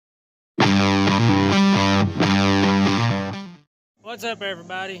What's up,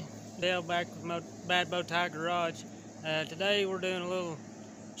 everybody? Dale back with Bad Bow Tie Garage. Today we're doing a little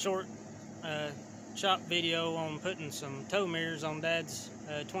short shop video on putting some tow mirrors on Dad's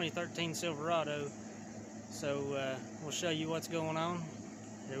 2013 Silverado. So we'll show you what's going on.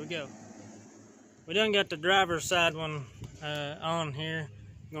 Here we go. We done got the driver's side one on here.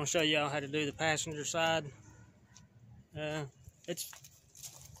 I'm going to show y'all how to do the passenger side. It's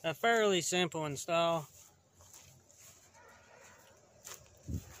a fairly simple install.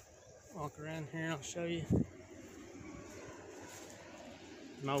 Walk around here and I'll show you.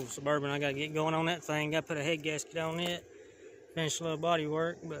 My old Suburban, I gotta get going on that thing. Gotta put a head gasket on it. Finish a little body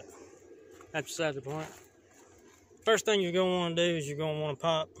work, but that's beside the point. First thing you're gonna want to do is you're gonna want to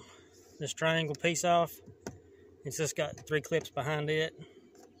pop this triangle piece off. It's just got 3 clips behind it.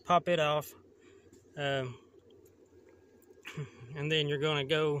 Pop it off. And then you're gonna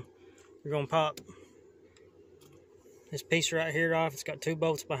pop this piece right here off. It's got 2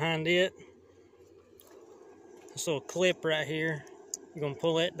 bolts behind it. This little clip right here, you're going to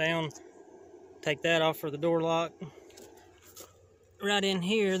pull it down, take that off for the door lock. Right in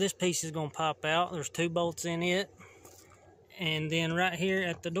here, this piece is going to pop out. There's 2 bolts in it. And then right here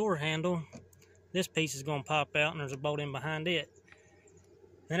at the door handle, this piece is going to pop out and there's a bolt in behind it.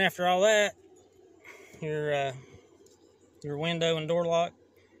 Then after all that, your window and door lock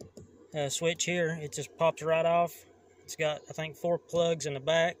switch here, it just pops right off. It's got, I think, 4 plugs in the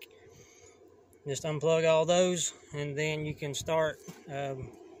back. Just unplug all those, and then you can start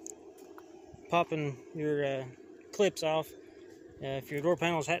popping your clips off. If your door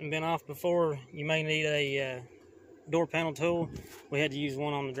panels hadn't been off before, you may need a door panel tool. We had to use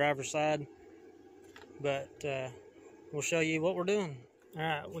one on the driver's side, but we'll show you what we're doing.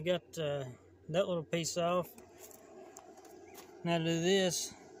 Alright, we got that little piece off. Now to do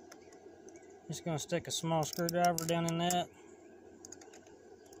this, just going to stick a small screwdriver down in that.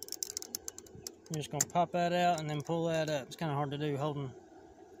 You're just going to pop that out and then pull that up. It's kind of hard to do holding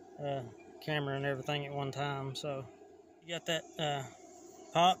camera and everything at one time. So you got that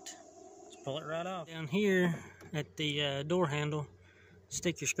popped, just pull it right off. Down here at the door handle,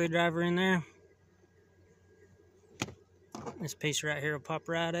 stick your screwdriver in there. This piece right here will pop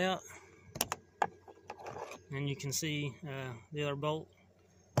right out. And you can see the other bolt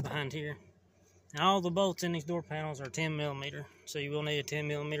behind here. Now all the bolts in these door panels are 10mm, so you will need a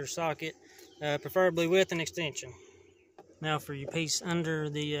 10mm socket, preferably with an extension. Now for your piece under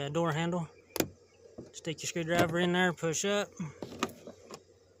the door handle, stick your screwdriver in there, push up.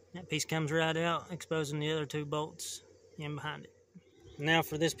 That piece comes right out, exposing the other 2 bolts in behind it. Now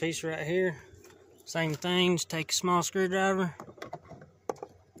for this piece right here, same thing, just take a small screwdriver,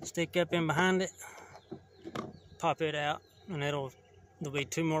 stick up in behind it, pop it out, and there'll be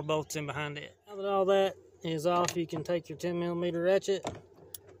 2 more bolts in behind it. Now that all that is off, you can take your 10mm ratchet,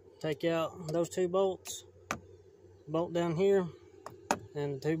 take out those 2 bolts, bolt down here,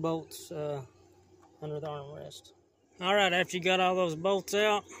 and 2 bolts under the armrest. Alright, after you got all those bolts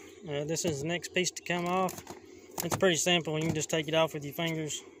out, this is the next piece to come off. It's pretty simple. You can just take it off with your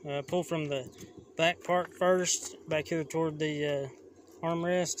fingers. Pull from the back part first, back here toward the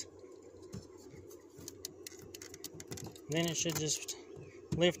armrest. Then it should just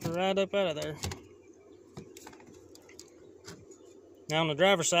lift right up out of there. Now on the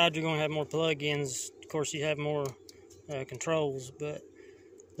driver's side, you're going to have more plug-ins. Of course, you have more controls, but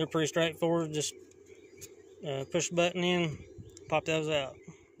they're pretty straightforward. Just push the button in, pop those out.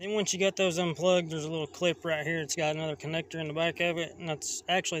 Then once you got those unplugged, there's a little clip right here. It's got another connector in the back of it, and that's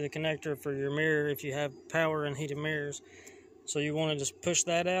actually the connector for your mirror if you have power and heated mirrors. So you want to just push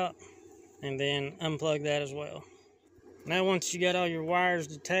that out and then unplug that as well. Now once you got all your wires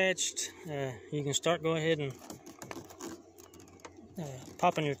detached, you can start go ahead and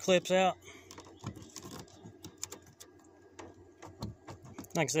popping your clips out.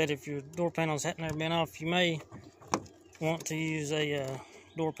 Like I said, if your door panels hadn't ever been off, you may want to use a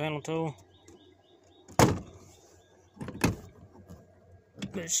door panel tool. But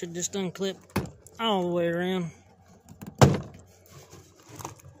it should just unclip all the way around.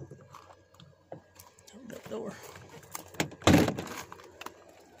 Hold that door.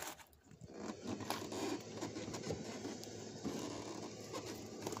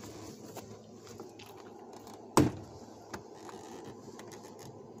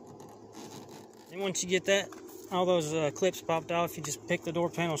 And once you get that, all those clips popped off, you just pick the door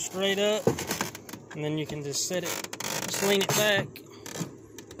panel straight up, and then you can just set it, just lean it back,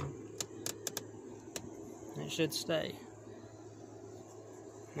 and it should stay.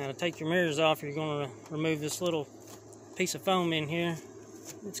 Now to take your mirrors off, you're going to remove this little piece of foam in here.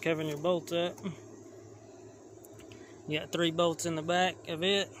 it's covering your bolts up. You got 3 bolts in the back of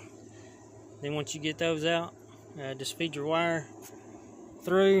it. Then once you get those out, just feed your wire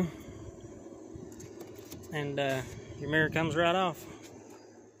through, and your mirror comes right off.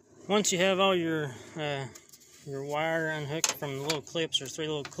 Once you have all your wire unhooked from the little clips, there's 3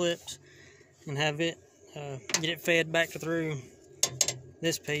 little clips, and have it get it fed back through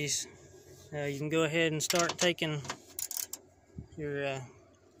this piece, you can go ahead and start taking your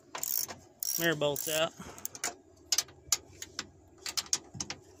mirror bolts out.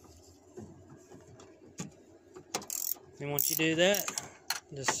 And once you do that,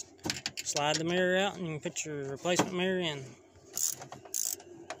 just slide the mirror out and you can put your replacement mirror in.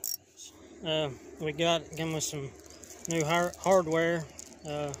 We came with some new hardware,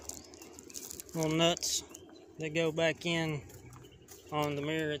 little nuts that go back in on the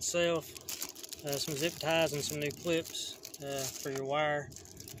mirror itself, some zip ties and some new clips for your wire,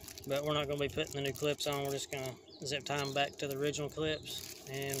 but we're not going to be putting the new clips on. We're just going to zip tie them back to the original clips,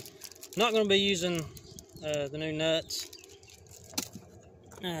 and not going to be using the new nuts.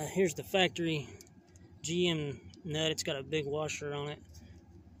 Here's the factory GM nut. It's got a big washer on it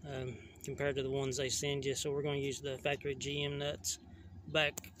compared to the ones they send you, so we're going to use the factory GM nuts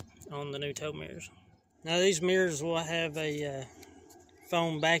back on the new tow mirrors. Now these mirrors will have a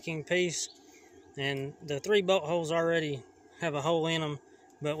foam backing piece, and the 3 bolt holes already have a hole in them,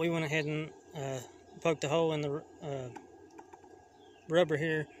 but we went ahead and poked a hole in the rubber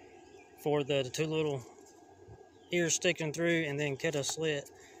here for the 2 little ears sticking through, and then cut a slit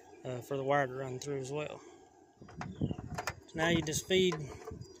for the wire to run through as well. So now you just feed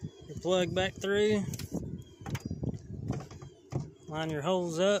your plug back through, line your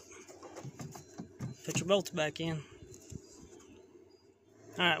holes up, put your bolts back in.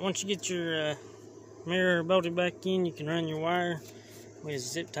 Alright, once you get your mirror bolted back in, you can run your wire. We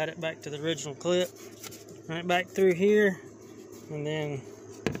just zip tied it back to the original clip, run it back through here, and then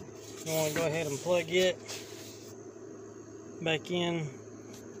you want to go ahead and plug it back in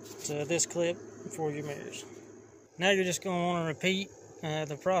to this clip for your mirrors. Now you're just going to want to repeat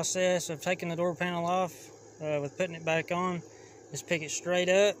the process of taking the door panel off with putting it back on. Just pick it straight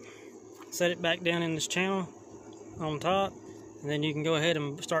up, set it back down in this channel on top, and then you can go ahead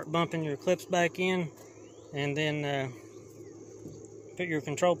and start bumping your clips back in, and then put your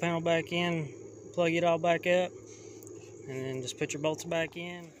control panel back in, plug it all back up, and then just put your bolts back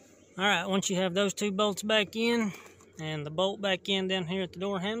in. Alright, once you have those 2 bolts back in and the bolt back in down here at the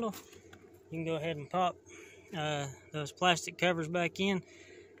door handle, you can go ahead and pop those plastic covers back in.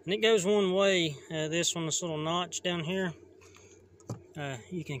 And it goes one way, this little notch down here.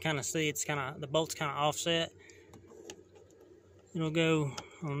 You can kind of see it's the bolt's kind of offset. It'll go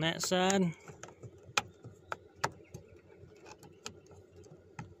on that side.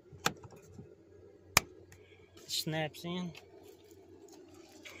 Snaps in.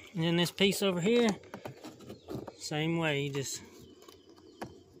 And then this piece over here, same way, you just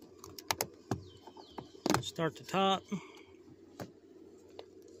start the top,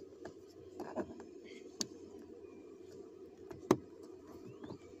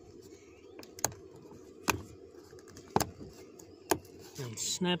 and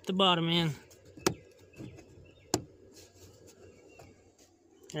snap the bottom in.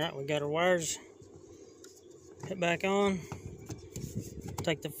 Alright, we got our wires put back on.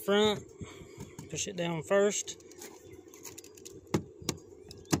 Take the front, push it down first,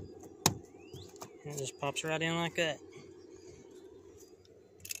 and it just pops right in like that.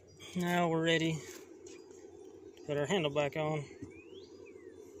 Now we're ready to put our handle back on.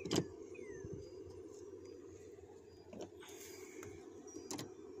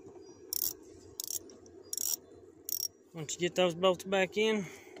 Once you get those bolts back in,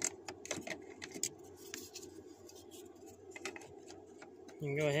 you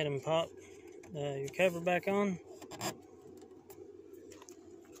can go ahead and pop your cover back on.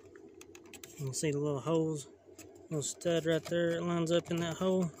 You can see the little holes, little stud right there. It lines up in that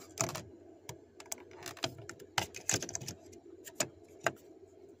hole.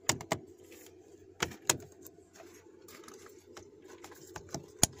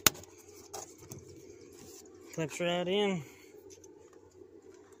 Clips right in.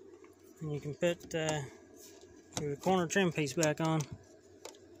 And you can put your corner trim piece back on.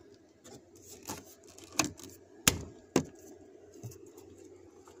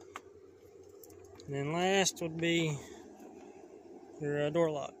 And then last would be your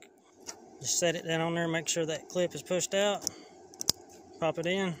door lock. Just set it down on there, make sure that clip is pushed out, pop it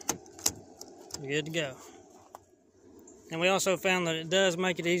in, you're good to go. And we also found that it does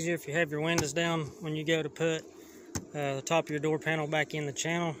make it easier if you have your windows down when you go to put the top of your door panel back in the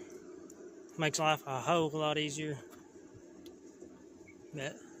channel. Makes life a whole lot easier.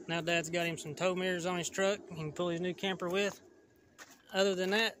 But now Dad's got him some tow mirrors on his truck he can pull his new camper with. Other than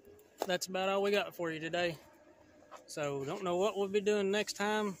that, that's about all we got for you today. So don't know what we'll be doing next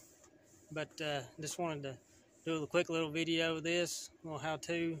time, but just wanted to do a quick little video of this, a little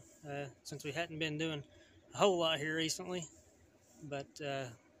how-to, since we hadn't been doing a whole lot here recently. But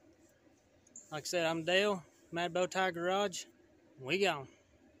like I said, I'm Dale, Mad Bow Tie Garage. We gone.